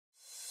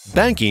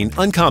Banking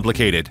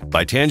Uncomplicated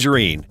by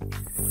Tangerine.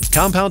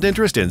 Compound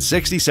interest in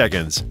 60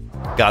 seconds.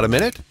 Got a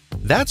minute?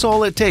 That's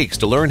all it takes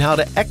to learn how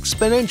to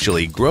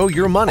exponentially grow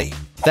your money,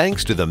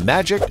 thanks to the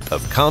magic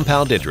of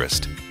compound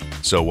interest.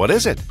 So what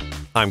is it?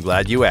 I'm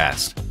glad you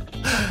asked.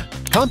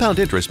 Compound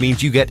interest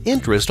means you get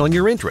interest on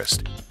your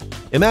interest.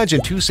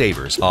 Imagine two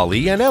savers,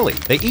 Ali and Ellie.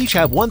 They each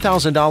have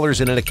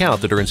 $1,000 in an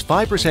account that earns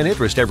 5%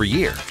 interest every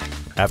year.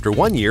 After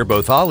 1 year,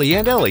 both Ali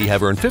and Ellie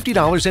have earned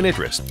 $50 in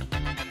interest.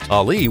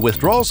 Ali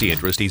withdraws the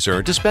interest he's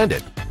earned to spend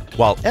it,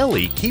 while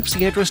Ellie keeps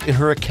the interest in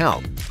her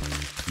account.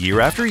 Year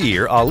after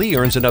year, Ali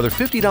earns another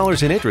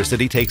 $50 in interest that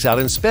he takes out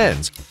and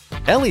spends.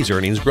 Ellie's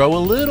earnings grow a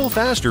little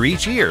faster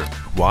each year.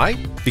 Why?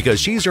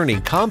 Because she's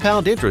earning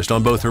compound interest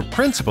on both her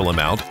principal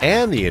amount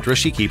and the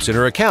interest she keeps in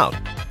her account.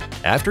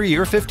 After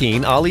year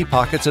 15, Ali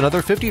pockets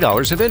another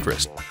 $50 of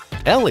interest.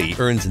 Ellie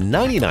earns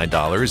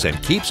 $99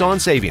 and keeps on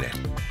saving it.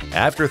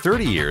 After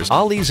 30 years,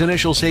 Ali's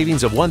initial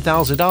savings of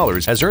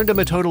 $1,000 has earned him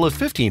a total of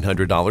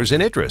 $1,500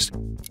 in interest.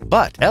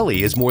 But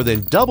Ellie has more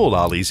than doubled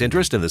Ali's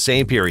interest in the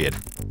same period.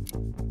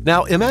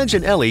 Now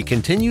imagine Ellie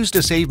continues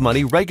to save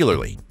money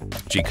regularly.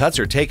 She cuts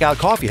her takeout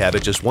coffee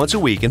habit just once a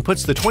week and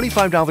puts the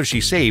 $25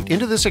 she saved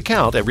into this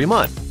account every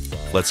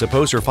month. Let's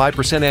suppose her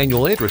 5%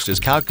 annual interest is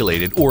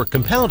calculated or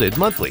compounded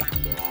monthly.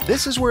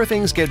 This is where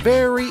things get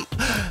very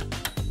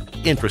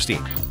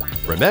interesting.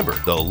 Remember,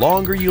 the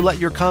longer you let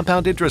your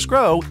compound interest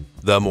grow,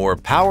 the more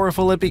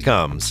powerful it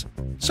becomes.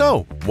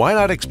 So, why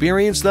not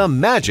experience the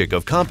magic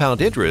of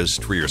compound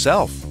interest for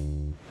yourself?